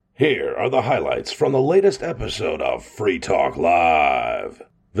Here are the highlights from the latest episode of Free Talk Live.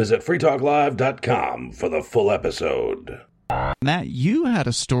 Visit freetalklive.com for the full episode. Matt, you had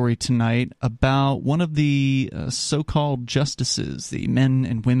a story tonight about one of the so-called justices, the men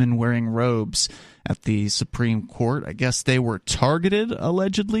and women wearing robes at the Supreme Court. I guess they were targeted,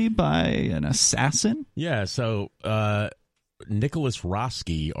 allegedly, by an assassin? Yeah, so Nicholas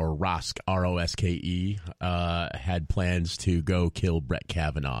Roske, or Rosk, R-O-S-K-E, had plans to go kill Brett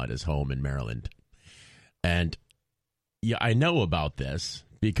Kavanaugh at his home in Maryland. And yeah, I know about this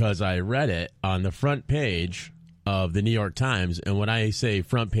because I read it on the front page of the New York Times. And when I say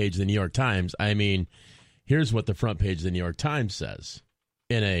front page of the New York Times, I mean, here's what the front page of the New York Times says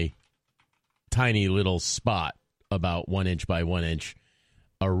in a tiny little spot about 1 inch by 1 inch.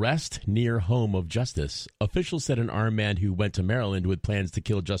 Arrest near home of justice. Officials said an armed man who went to Maryland with plans to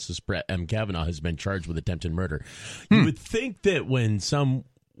kill Justice Brett M. Kavanaugh has been charged with attempted murder. You would think that when some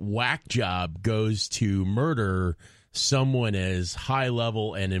whack job goes to murder someone as high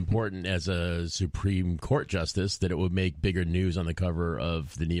level and important as a Supreme Court justice, that it would make bigger news on the cover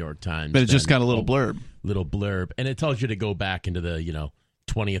of the New York Times. But it just got a little blurb. Little blurb. And it tells you to go back into the,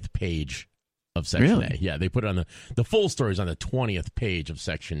 20th page of Section Really? A. Yeah, they put it on the full story is on the 20th page of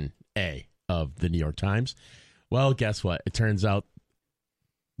Section A of the New York Times. Well, guess what? It turns out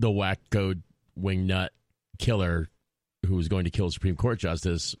the wacko wingnut killer who was going to kill a Supreme Court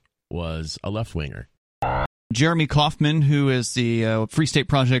justice was a left-winger. Jeremy Kauffman, who is the Free State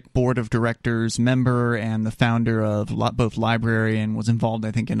Project Board of Directors member and the founder of both Library and was involved,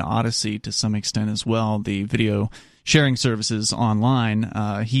 I think, in Odyssey to some extent as well, the video sharing services online.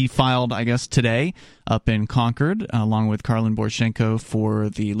 He filed, I guess, today up in Concord, along with Karlin Borchenko, for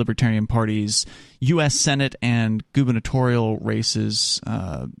the Libertarian Party's U.S. Senate and gubernatorial races,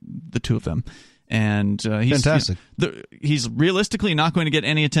 the two of them. And he's fantastic. He's realistically not going to get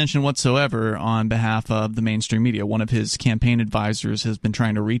any attention whatsoever on behalf of the mainstream media. One of his campaign advisors has been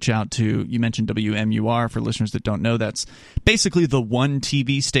trying to reach out to, you mentioned WMUR, for listeners that don't know, that's basically the one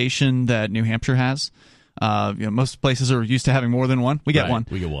TV station that New Hampshire has. Most places are used to having more than one. We get one.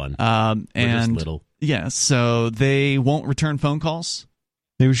 We get one. And we're just little. Yeah, so they won't return phone calls.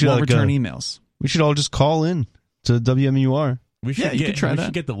 Maybe we should won't return emails. We should all just call in to WMUR. We should you could try that.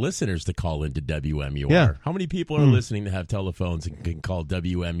 Should get the listeners to call into WMUR. Yeah. How many people are listening that have telephones and can call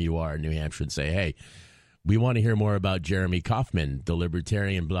WMUR in New Hampshire and say, hey, we want to hear more about Jeremy Kauffman, the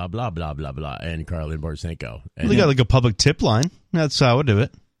libertarian, blah, blah, blah, blah, blah, and Karlin Borchenko. And They got like a public tip line. That's how I would do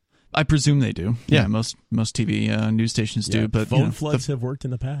it. I presume they do. Yeah. Most TV news stations do. But phone floods have worked in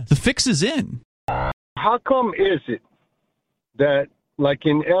the past. The fix is in. How come is it that, like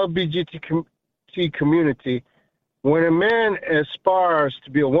in LGBT community, when a man aspires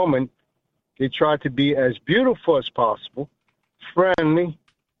to be a woman, they try to be as beautiful as possible, friendly,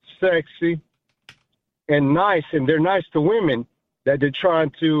 sexy, and nice, and they're nice to women that they're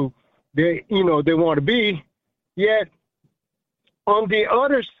trying to, they want to be. Yet, on the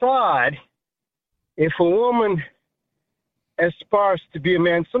other side, if a woman aspires to be a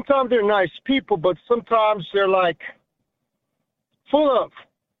man, sometimes they're nice people, but sometimes they're like full of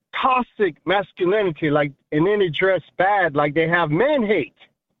toxic masculinity, and then they dress bad, like they have man hate.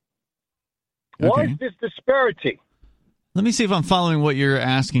 Why is this disparity? Let me see if I'm following what you're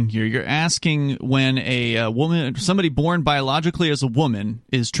asking here. You're asking when a woman, somebody born biologically as a woman,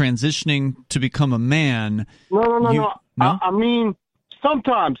 is transitioning to become a man. No. I mean,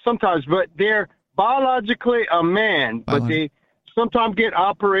 sometimes, but they're biologically a man, but they sometimes get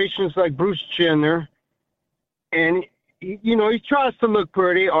operations like Bruce Jenner, and he tries to look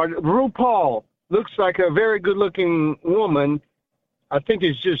pretty, or RuPaul looks like a very good-looking woman. I think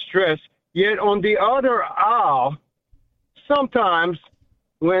it's just dress. Yet on the other aisle, sometimes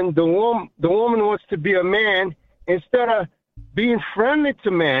when the woman wants to be a man, instead of being friendly to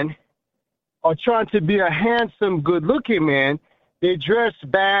men or trying to be a handsome, good-looking man, they dress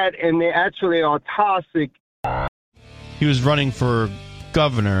bad and they actually are toxic. He was running for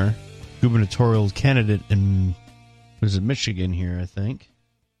gubernatorial candidate in Michigan here, I think.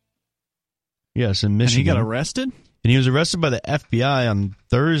 Yes, in Michigan. And he got arrested? And he was arrested by the FBI on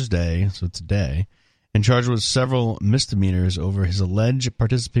Thursday, so today, and charged with several misdemeanors over his alleged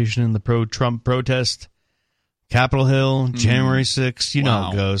participation in the pro-Trump protest, Capitol Hill, January 6th. You know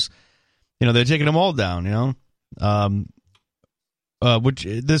how it goes. They're taking them all down, which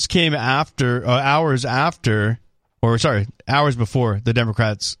this came hours before the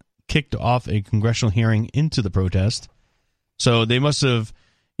Democrats kicked off a congressional hearing into the protest. So they must have,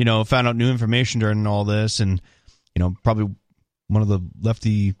 found out new information during all this, and, probably one of the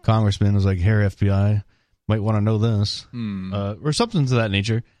lefty congressmen was like, "Hey, FBI, might want to know this," or something to that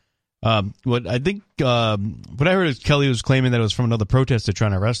nature. What I heard is Kelly was claiming that it was from another protest they're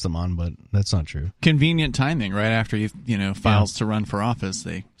trying to arrest them on, but that's not true. Convenient timing, right after he files to run for office,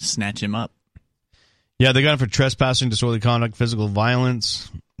 they snatch him up. Yeah, they got him for trespassing, disorderly conduct, physical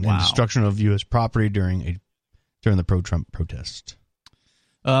violence, and destruction of U.S. property during the pro-Trump protest.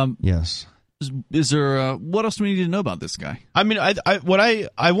 Yes. Is there what else do we need to know about this guy? I mean,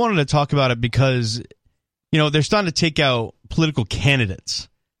 I wanted to talk about it because they're starting to take out political candidates.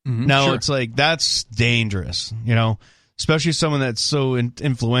 Mm-hmm, now sure. It's like that's dangerous, especially someone that's so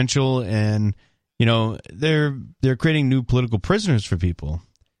influential, and they're creating new political prisoners for people.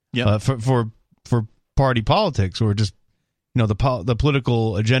 Yeah. For party politics, or just the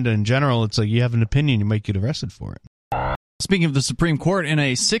political agenda in general. It's like you have an opinion, you might get arrested for it. Speaking of the Supreme Court, in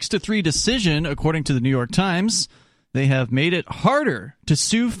a 6-3 decision, according to the New York Times, they have made it harder to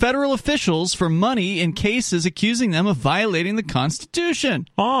sue federal officials for money in cases accusing them of violating the Constitution.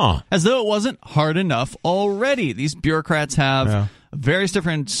 As though it wasn't hard enough already. These bureaucrats have various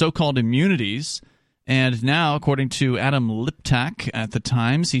different so-called immunities. And now, according to Adam Liptak at the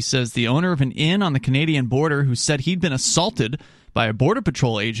Times, he says the owner of an inn on the Canadian border who said he'd been assaulted by a Border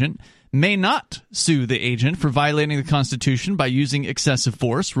Patrol agent may not sue the agent for violating the Constitution by using excessive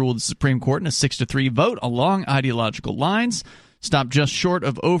force, ruled the Supreme Court in a 6-3 vote along ideological lines, stopped just short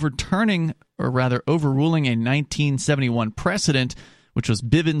of overruling a 1971 precedent, which was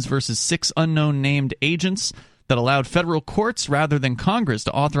Bivens versus 6 unknown named agents, that allowed federal courts rather than Congress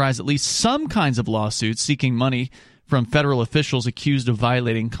to authorize at least some kinds of lawsuits seeking money from federal officials accused of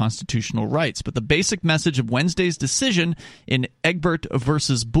violating constitutional rights. But the basic message of Wednesday's decision in Egbert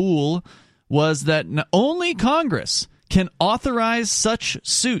versus Boole was that only Congress can authorize such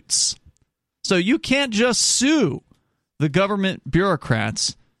suits. So you can't just sue the government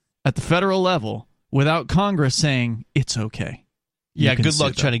bureaucrats at the federal level without Congress saying it's okay. Yeah, good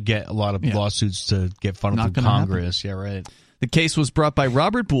luck trying to get a lot of lawsuits to get funded through Congress. Yeah, right. The case was brought by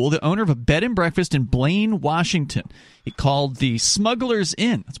Robert Boole, the owner of a bed and breakfast in Blaine, Washington. He called the Smuggler's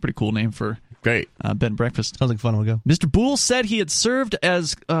Inn. That's a pretty cool name for bed and breakfast. Sounds like fun. We'll go. Mr. Boole said he had served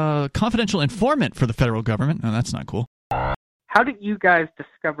as a confidential informant for the federal government. No, that's not cool. How did you guys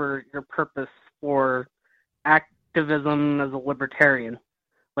discover your purpose for activism as a libertarian?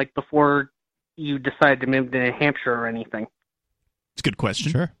 Like before you decided to move to New Hampshire or anything? It's a good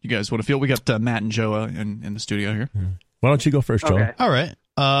question. Sure. You guys want to feel? We got Matt and Joe in the studio here. Yeah. Why don't you go first, Joe? Okay. All right.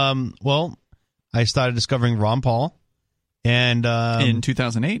 Well, I started discovering Ron Paul, and in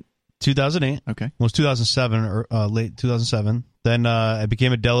 2008. 2008. Okay. It was 2007 or late 2007. Then I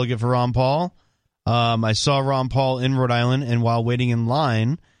became a delegate for Ron Paul. I saw Ron Paul in Rhode Island, and while waiting in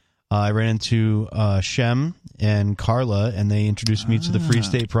line, I ran into Shem and Carla, and they introduced me to the Free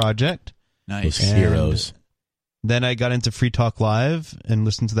State Project. Nice. Those heroes. Then I got into Free Talk Live and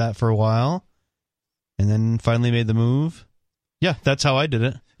listened to that for a while, and then finally made the move. Yeah, that's how I did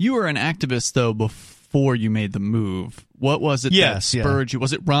it. You were an activist, though, before you made the move. What was it that spurred you?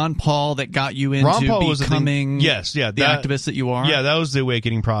 Was it Ron Paul that got you into becoming the activist that you are? Yeah, that was the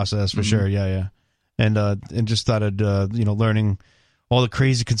awakening process for sure. Yeah. And just started, learning all the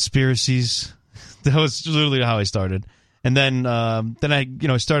crazy conspiracies. That was literally how I started. And then I,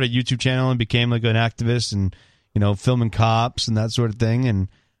 started a YouTube channel and became like an activist and, filming cops and that sort of thing. And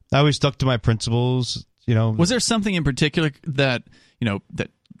I always stuck to my principles. Was there something in particular that that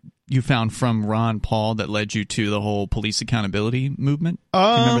you found from Ron Paul that led you to the whole police accountability movement? Do you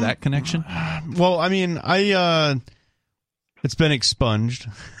remember that connection? Well, I mean, it's been expunged.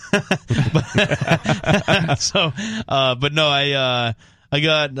 But no, I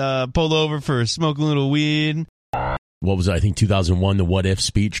got pulled over for smoking a little weed. What was it? I think 2001, the What If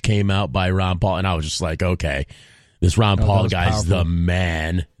speech came out by Ron Paul, and I was just like, okay, this Ron Paul guy's powerful.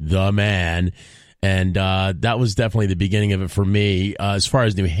 the man. And that was definitely the beginning of it for me. As far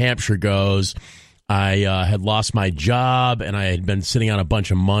as New Hampshire goes, I had lost my job, and I had been sitting on a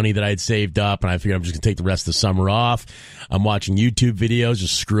bunch of money that I had saved up, and I figured I'm just going to take the rest of the summer off. I'm watching YouTube videos,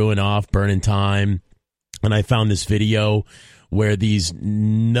 just screwing off, burning time, and I found this video where these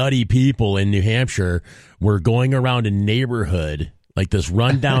nutty people in New Hampshire were going around a neighborhood, like this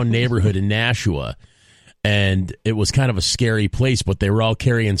rundown neighborhood in Nashua, and it was kind of a scary place, but they were all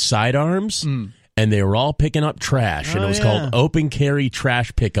carrying sidearms. And they were all picking up trash, and it was called Open Carry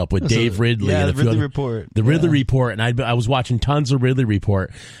Trash Pickup with Dave Ridley. Yeah, and the Ridley Report. The Ridley Report, and I was watching tons of Ridley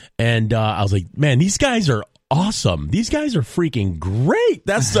Report, and I was like, man, these guys are awesome. These guys are freaking great.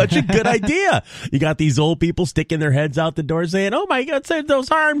 That's such a good idea. You got these old people sticking their heads out the door saying, oh my God,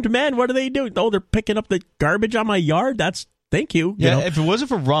 those armed men, what are they doing? Oh, they're picking up the garbage on my yard? That's Thank you. Yeah, You know? if it wasn't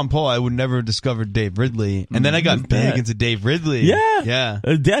for Ron Paul, I would never have discovered Dave Ridley. And then I got big into Dave Ridley. Yeah.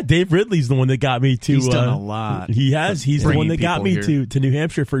 Dave Ridley's the one that got me to. He's done a lot. He has. He's the one that got me here. to New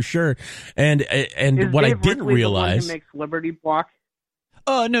Hampshire for sure. And what Dave I didn't Ridley realize. The one who makes Liberty Block.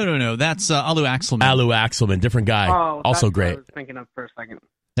 No. That's Alu Axelman. Alu Axelman, different guy. Oh, also that's great. what I was thinking of for a second.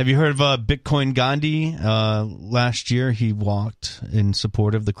 Have you heard of Bitcoin Gandhi? Last year, he walked in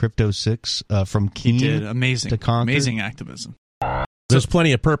support of the Crypto 6 from Keene He did. Amazing. to Concord. Amazing activism. There's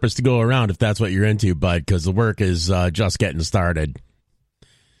plenty of purpose to go around if that's what you're into, bud, because the work is just getting started.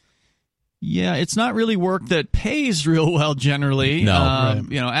 Yeah, it's not really work that pays real well generally. No.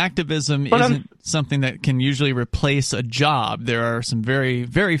 Right. Activism isn't something that can usually replace a job. There are some very,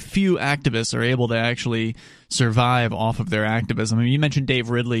 very few activists are able to actually survive off of their activism. I mean, you mentioned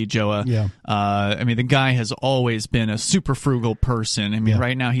Dave Ridley, Joa. Yeah. The guy has always been a super frugal person. I mean,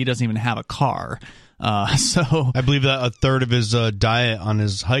 right now he doesn't even have a car. So I believe that a third of his diet on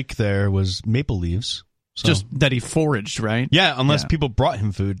his hike there was maple leaves. So. just that he foraged, right? Yeah, unless people brought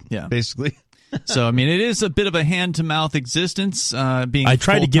him food. Yeah. Basically. So, I mean, it is a bit of a hand-to-mouth existence. I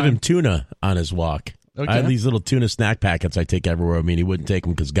tried to give him tuna on his walk. Okay. I have these little tuna snack packets I take everywhere. I mean, he wouldn't take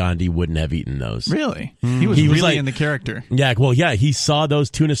them because Gandhi wouldn't have eaten those. Really? He was He was really like- in the character. Yeah, well, yeah, he saw those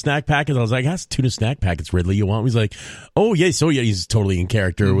tuna snack packets. I was like, that's tuna snack packets, Ridley, you want? He's like, oh, yeah, so yeah, he's totally in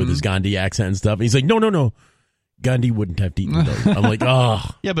character with his Gandhi accent and stuff. And he's like, no. Gandhi wouldn't have eaten those. I'm like, oh.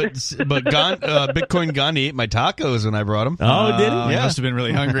 Yeah, but Bitcoin Gandhi ate my tacos when I brought him. Oh, did he? He must have been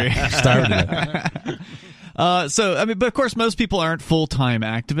really hungry. Started it. But of course, most people aren't full-time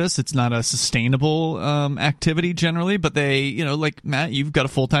activists. It's not a sustainable activity generally, but they, like Matt, you've got a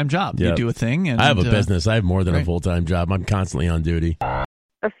full-time job. Yep. You do a thing. And, I have a business. I have more than a right. full-time job. I'm constantly on duty.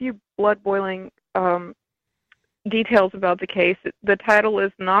 A few blood-boiling details about the case. The title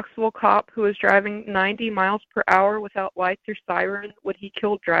is Knoxville Cop Who Was Driving 90 Miles Per Hour Without Lights or Siren When He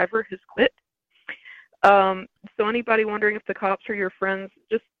Killed Driver Has Quit. So anybody wondering if the cops are your friends,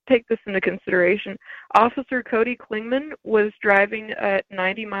 just take this into consideration. Officer Cody Klingman was driving at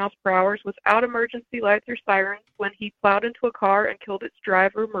 90 miles per hour without emergency lights or sirens when he plowed into a car and killed its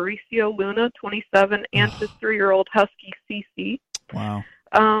driver, Mauricio Luna, 27, and his 3-year-old husky, CC. Wow.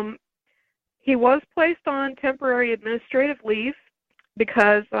 He was placed on temporary administrative leave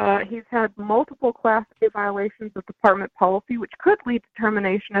because he's had multiple Class A violations of department policy, which could lead to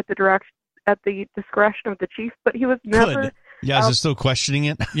termination at the discretion of the chief. But he was never. Yeah, is it still questioning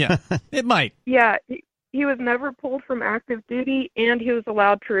it? Yeah, it might. Yeah, he was never pulled from active duty, and he was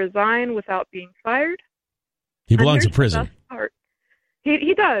allowed to resign without being fired. He belongs in And here's the prison. best part.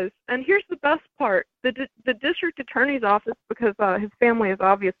 He does. And here's the best part. The district attorney's office, because his family has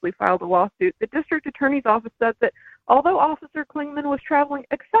obviously filed a lawsuit, the district attorney's office said that although Officer Klingman was traveling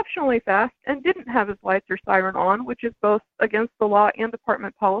exceptionally fast and didn't have his lights or siren on, which is both against the law and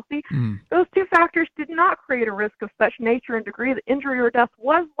department policy, those two factors did not create a risk of such nature and degree that injury or death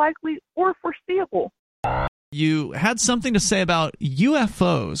was likely or foreseeable. You had something to say about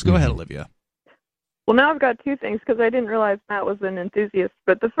UFOs. Go ahead, Olivia. Well, now I've got two things because I didn't realize Matt was an enthusiast.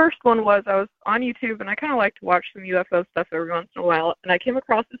 But the first one was I was on YouTube, and I kind of like to watch some UFO stuff every once in a while, and I came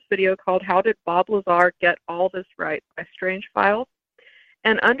across this video called How Did Bob Lazar Get All This Right by Strange Files.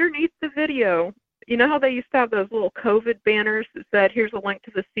 And underneath the video, you know how they used to have those little COVID banners that said, here's a link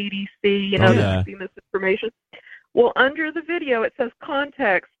to the CDC, this could be misinformation. Well, under the video, it says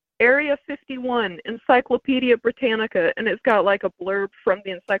context. Area 51, Encyclopedia Britannica, and it's got like a blurb from the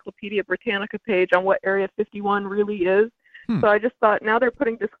Encyclopedia Britannica page on what Area 51 really is. So I just thought, now they're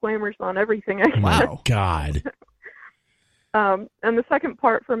putting disclaimers on everything. I guess. Wow. God. And the second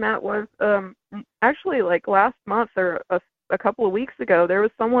part for Matt was actually like last month or a couple of weeks ago, there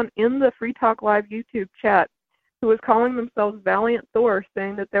was someone in the Free Talk Live YouTube chat who was calling themselves Valiant Thor,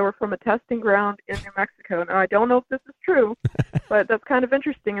 saying that they were from a testing ground in New Mexico. Now, I don't know if this is true, but that's kind of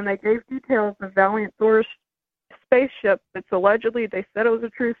interesting, and they gave details of Valiant Thor's spaceship that's allegedly, they said it was a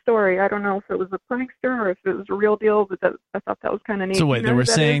true story. I don't know if it was a prankster or if it was a real deal, but I thought that was kind of neat. So wait, You know they who were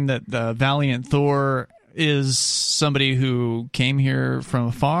that saying is? that the Valiant Thor is somebody who came here from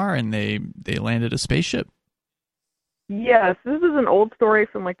afar and they landed a spaceship? Yes, this is an old story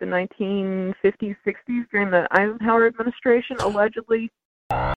from like the 1950s, 60s during the Eisenhower administration, allegedly.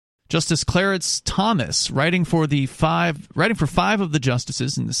 Justice Clarence Thomas, writing for 5 of the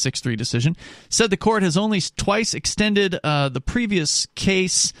justices in the 6-3 decision, said the court has only twice extended the previous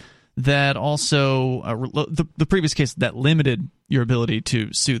case that also the previous case that limited your ability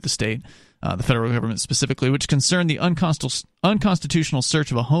to sue the state. the federal government specifically, which concerned the unconstitutional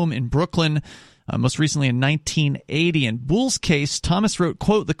search of a home in Brooklyn, most recently in 1980. In Boole's case, Thomas wrote,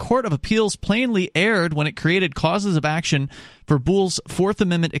 quote, "The Court of Appeals plainly erred when it created causes of action for Boole's Fourth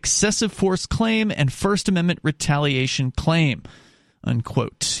Amendment excessive force claim and First Amendment retaliation claim,"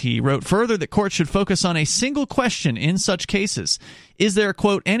 unquote. He wrote further that courts should focus on a single question in such cases. Is there,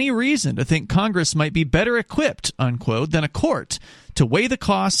 quote, "any reason to think Congress might be better equipped," unquote, "than a court to weigh the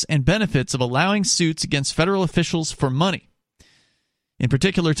costs and benefits of allowing suits against federal officials for money?" In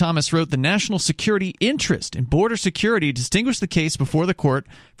particular, Thomas wrote, "The national security interest in border security distinguished the case before the court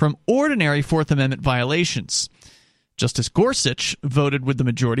from ordinary Fourth Amendment violations." Justice Gorsuch voted with the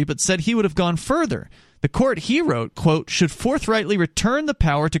majority, but said he would have gone further. The court, he wrote, quote, "should forthrightly return the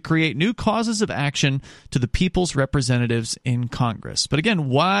power to create new causes of action to the people's representatives in Congress." But again,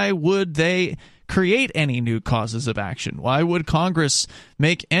 why would they create any new causes of action? Why would Congress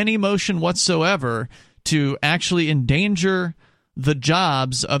make any motion whatsoever to actually endanger the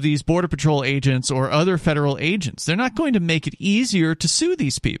jobs of these Border Patrol agents or other federal agents? They're not going to make it easier to sue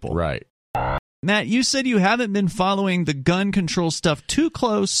these people. Right. Matt, you said you haven't been following the gun control stuff too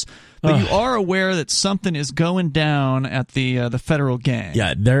close, but you are aware that something is going down at the federal gang.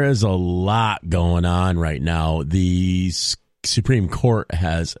 Yeah, there is a lot going on right now. The Supreme Court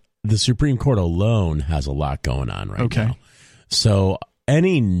alone has a lot going on right now. So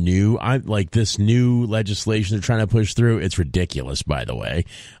any new, this new legislation they're trying to push through, it's ridiculous, by the way.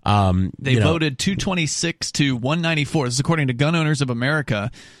 They voted 226 to 194, this is according to Gun Owners of America,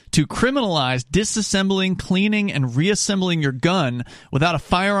 to criminalize disassembling, cleaning, and reassembling your gun without a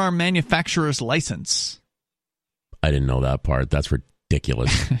firearm manufacturer's license. I didn't know that part. That's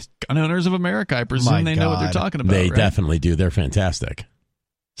ridiculous. Gun Owners of America, I presume they know what they're talking about. They right? definitely do. They're fantastic.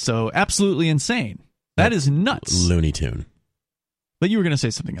 So absolutely insane. That is nuts. Looney Tune. But you were going to say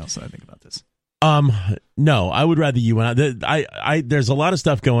something else that I think about this. No, I would rather you went out. There's a lot of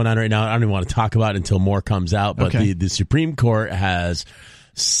stuff going on right now. I don't even want to talk about it until more comes out. But the Supreme Court has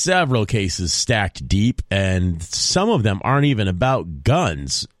several cases stacked deep, and some of them aren't even about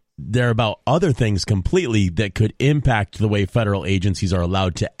guns. They're about other things completely that could impact the way federal agencies are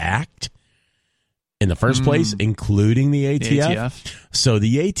allowed to act in the first place, including the ATF. So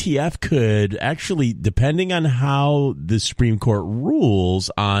the ATF could actually, depending on how the Supreme Court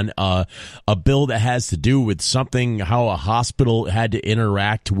rules on a bill that has to do with something, how a hospital had to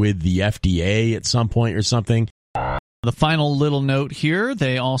interact with the FDA at some point or something. The final little note here,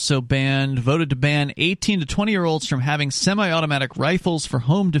 they also voted to ban 18 to 20-year-olds from having semi-automatic rifles for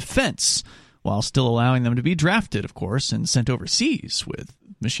home defense, while still allowing them to be drafted, of course, and sent overseas with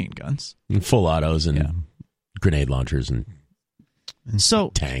machine guns. And full autos and grenade launchers and so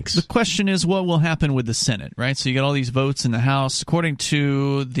tanks. The question is, what will happen with the Senate, right? So you got all these votes in the House. According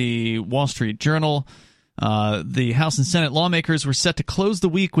to the Wall Street Journal, the House and Senate lawmakers were set to close the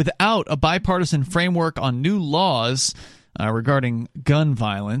week without a bipartisan framework on new laws regarding gun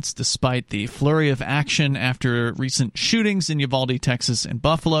violence, despite the flurry of action after recent shootings in Uvalde, Texas, and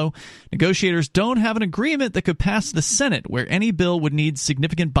Buffalo. Negotiators don't have an agreement that could pass the Senate, where any bill would need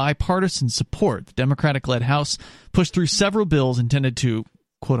significant bipartisan support. The Democratic-led House pushed through several bills intended to,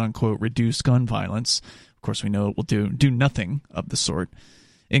 quote-unquote, reduce gun violence. Of course, we know it will do nothing of the sort,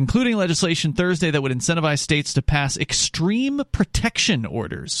 including legislation Thursday that would incentivize states to pass extreme protection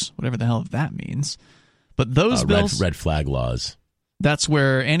orders, whatever the hell that means. But those bills, red flag laws. That's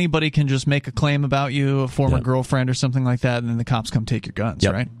where anybody can just make a claim about you, a former girlfriend or something like that, and then the cops come take your guns,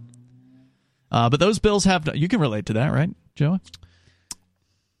 right? But those bills you can relate to that, right, Joe?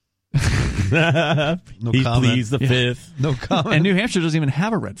 No He comment. pleads the fifth. No comment. And New Hampshire doesn't even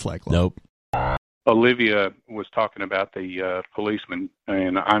have a red flag law. Nope. Olivia was talking about the policeman,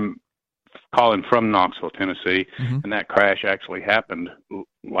 and I'm calling from Knoxville, Tennessee, and that crash actually happened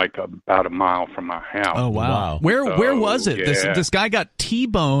like about a mile from my house. Oh, wow. Where was it? Yeah. This guy got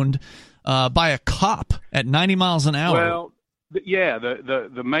T-boned by a cop at 90 miles an hour. Well,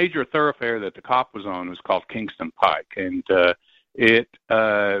 the major thoroughfare that the cop was on was called Kingston Pike, and the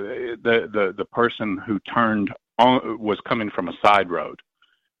person who turned on was coming from a side road.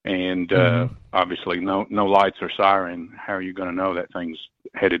 And obviously no lights or siren. How are you going to know that thing's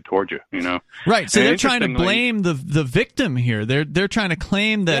headed toward you, Right. So they're trying to blame the victim here. They're trying to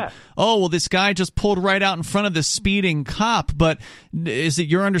claim that, this guy just pulled right out in front of this speeding cop. But is it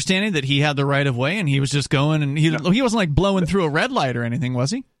your understanding that he had the right of way and he was just going and he wasn't like blowing through a red light or anything, was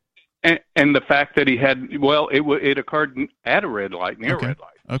he? And the fact that he had, it occurred at a red light, near a red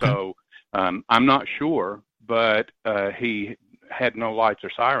light. Okay. So I'm not sure, but he had no lights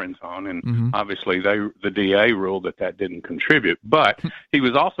or sirens on, and obviously the DA ruled that didn't contribute. But he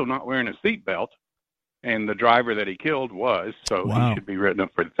was also not wearing a seatbelt, and the driver that he killed was, so he should be written up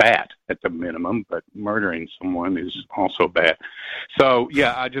for that at the minimum, but murdering someone is also bad. So,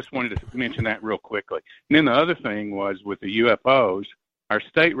 yeah, I just wanted to mention that real quickly. And then the other thing was with the UFOs, our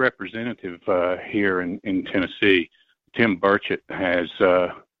state representative here in Tennessee, Tim Burchett, has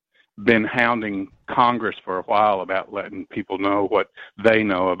been hounding Congress for a while about letting people know what they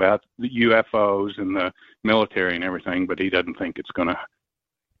know about the UFOs and the military and everything, but he doesn't think it's going to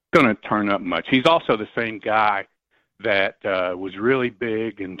turn up much. He's also the same guy that was really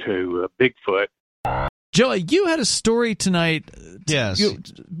big into Bigfoot. Joey, you had a story tonight. Yes.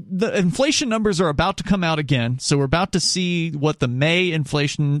 The inflation numbers are about to come out again, so we're about to see what the May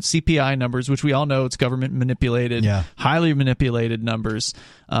inflation CPI numbers, which we all know it's government manipulated, highly manipulated numbers,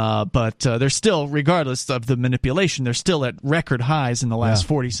 but they're still, regardless of the manipulation, they're still at record highs in the last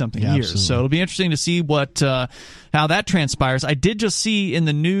 40-something years. Absolutely. So it'll be interesting to see what how that transpires. I did just see in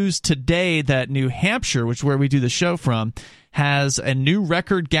the news today that New Hampshire, which is where we do the show from, has a new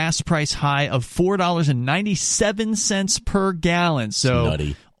record gas price high of $4.97 per gallon. So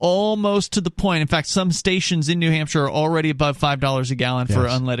nutty. Almost to the point. In fact, some stations in New Hampshire are already above $5 a gallon for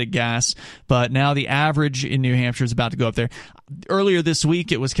unleaded gas, but now the average in New Hampshire is about to go up there. Earlier this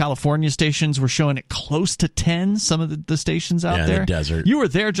week, it was California stations were showing it close to 10, some of the stations out there. In the desert. You were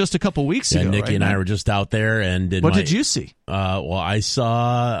there just a couple weeks ago, Nikki and I were just out there. And what did you see? Well, I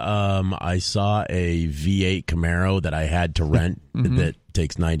saw a V8 Camaro that I had to rent that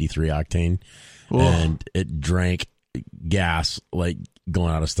takes 93 octane, and it drank gas like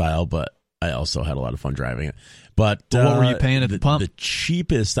going out of style, but I also had a lot of fun driving it. But what were you paying at the pump? The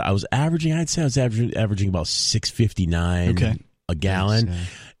cheapest I was averaging, I'd say I was averaging about $6.59 a gallon. Nice,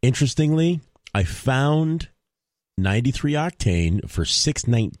 Interestingly, I found 93 octane for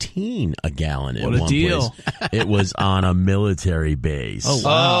 $6.19 a gallon. What a deal! It was on a military base. Oh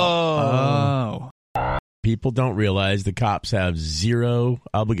wow! People don't realize the cops have zero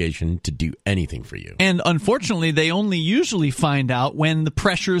obligation to do anything for you. And unfortunately, they only usually find out when the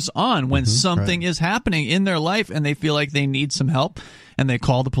pressure's on, when something is happening in their life and they feel like they need some help, and they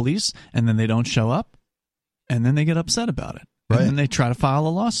call the police, and then they don't show up, and then they get upset about it. And then they try to file a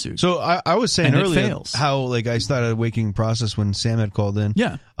lawsuit. So I was saying and earlier it fails. how I started a waking process when Sam had called in.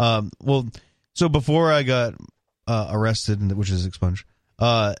 Yeah. So before I got arrested, which is expunged,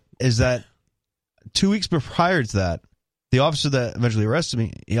 is that 2 weeks prior to that, the officer that eventually arrested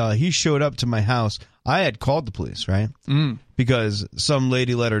me, he showed up to my house. I had called the police, right? Because some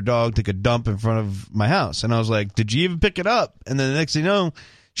lady let her dog take a dump in front of my house. And I was like, did you even pick it up? And then the next thing you know,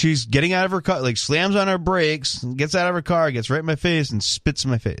 she's getting out of her car, like slams on her brakes, gets out of her car, gets right in my face, and spits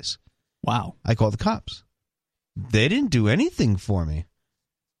in my face. Wow. I called the cops. They didn't do anything for me.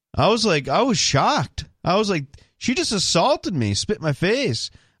 I was shocked. I was like, she just assaulted me, spit in my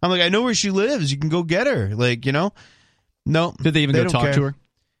face. I'm like, I know where she lives. You can go get her. No. Did they even go talk to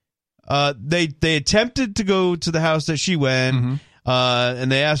her? They attempted to go to the house that she went,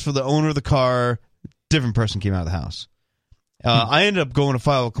 and they asked for the owner of the car. Different person came out of the house. I ended up going to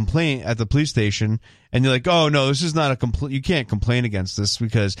file a complaint at the police station, and they're like, oh, no, this is not a complaint. You can't complain against this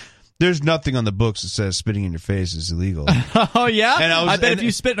because there's nothing on the books that says spitting in your face is illegal. Oh, yeah? And I bet if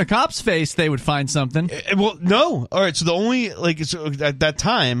you spit in a cop's face, they would find something. Well, no. All right, so the only, at that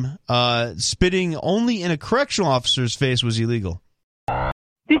time, spitting only in a correctional officer's face was illegal.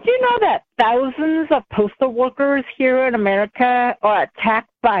 Did you know that thousands of postal workers here in America are attacked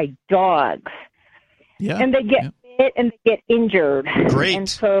by dogs? Yeah. And they get bit and they get injured. Great. And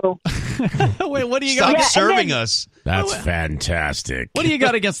so... Wait, what do you Stop got? serving us. That's fantastic. What do you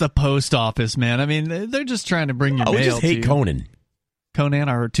got against the post office, man? I mean, they're just trying to bring your mail we just hate to Conan. Conan,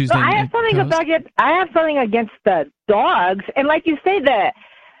 our Tuesday I have something Post. I have something against the dogs, and like you say, that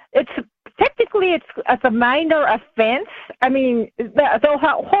it's technically it's a minor offense. I mean, the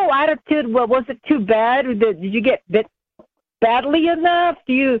whole attitude. Well, was it too bad? Did you get bit badly enough?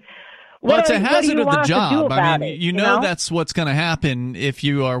 Well, it's a hazard of the job. I mean, you know that's what's going to happen if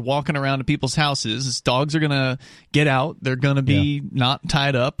you are walking around to people's houses. Is dogs are going to get out. They're going to be not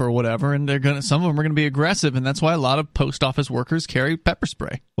tied up or whatever, and some of them are going to be aggressive, and that's why a lot of post office workers carry pepper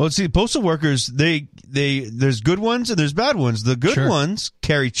spray. Well, see, postal workers, there's good ones and there's bad ones. The good ones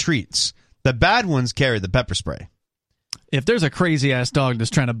carry treats. The bad ones carry the pepper spray. If there's a crazy-ass dog that's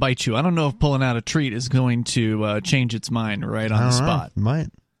trying to bite you, I don't know if pulling out a treat is going to change its mind right on the spot. It might.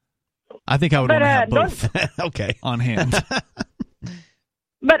 I think I would want to have both okay. on hand.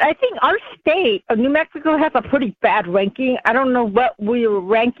 But I think our state of New Mexico has a pretty bad ranking. I don't know what your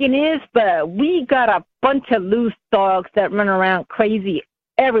ranking is, but we got a bunch of loose dogs that run around crazy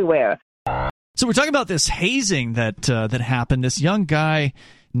everywhere. So we're talking about this hazing that happened. This young guy,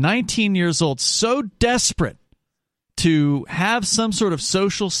 19 years old, so desperate to have some sort of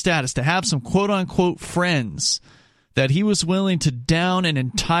social status, to have some quote-unquote friends, that he was willing to down an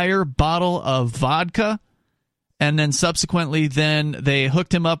entire bottle of vodka, and then subsequently then they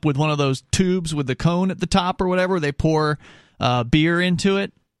hooked him up with one of those tubes with the cone at the top or whatever. They pour beer into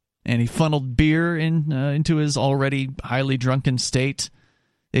it, and he funneled beer into his already highly drunken state.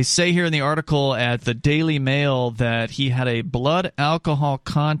 They say here in the article at the Daily Mail that he had a blood alcohol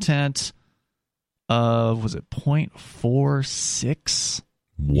content of, was it 0.46?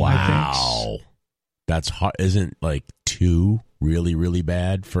 Wow. That's hard. Isn't like 2 really, really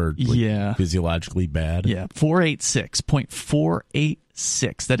bad for physiologically bad? Yeah,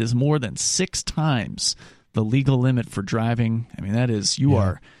 486.486. That is more than 6 times the legal limit for driving. I mean, that is, you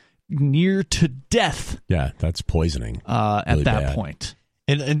are near to death. Yeah, that's poisoning. At really that bad. point.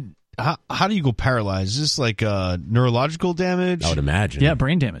 And how do you go paralyzed? Is this like neurological damage? I would imagine. Yeah,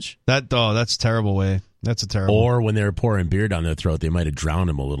 brain damage. That's a terrible way. That's a terrible. Or when they were pouring beer down their throat, they might have drowned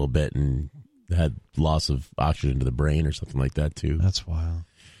him a little bit and had loss of oxygen to the brain or something like that too. That's wild.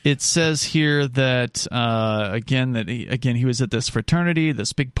 It says here that he was at this fraternity,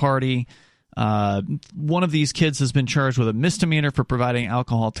 this big party. One of these kids has been charged with a misdemeanor for providing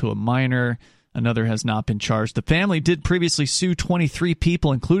alcohol to a minor. Another has not been charged. The family did previously sue 23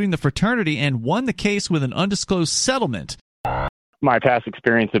 people, including the fraternity, and won the case with an undisclosed settlement. My past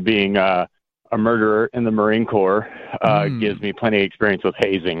experience of being a murderer in the Marine Corps gives me plenty of experience with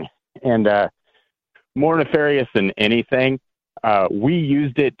hazing. And more nefarious than anything, we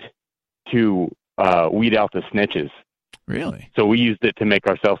used it to weed out the snitches. Really? So we used it to make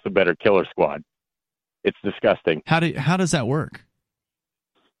ourselves a better killer squad. It's disgusting. How does that work?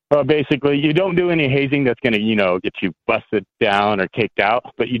 Basically, you don't do any hazing that's going to, get you busted down or kicked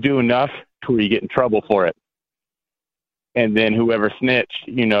out, but you do enough to where you get in trouble for it. And then whoever snitched,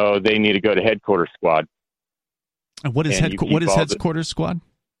 they need to go to headquarters squad. And what is headquarters squad?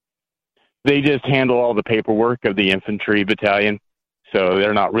 They just handle all the paperwork of the infantry battalion. So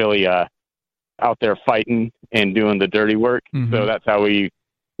they're not really out there fighting and doing the dirty work. Mm-hmm. So that's how we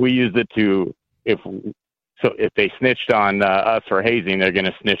used it to, if they snitched on us for hazing, they're going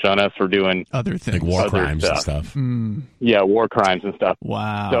to snitch on us for doing other things, like war crimes and stuff. Yeah, war crimes and stuff.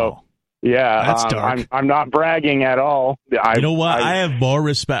 Wow. So yeah, that's dark. I'm not bragging at all. You know what? I have more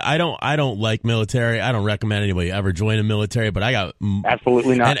respect. I don't like military. I don't recommend anybody ever join a military. But I got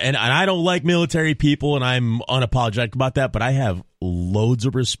absolutely not. And I don't like military people, and I'm unapologetic about that. But I have loads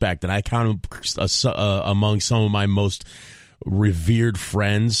of respect, and I count them among some of my most revered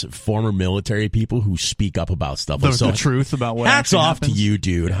friends, former military people who speak up about stuff. The truth about what hats off happens. To you,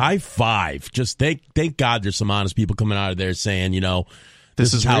 dude. High five. Just thank God there's some honest people coming out of there saying,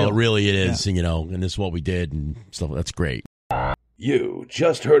 this is how it is, and this is what we did and stuff. That's great. You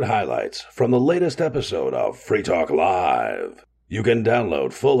just heard highlights from the latest episode of Free Talk Live. You can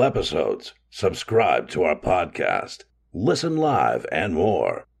download full episodes, subscribe to our podcast, listen live, and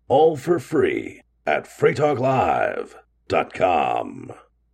more, all for free at freetalklive.com.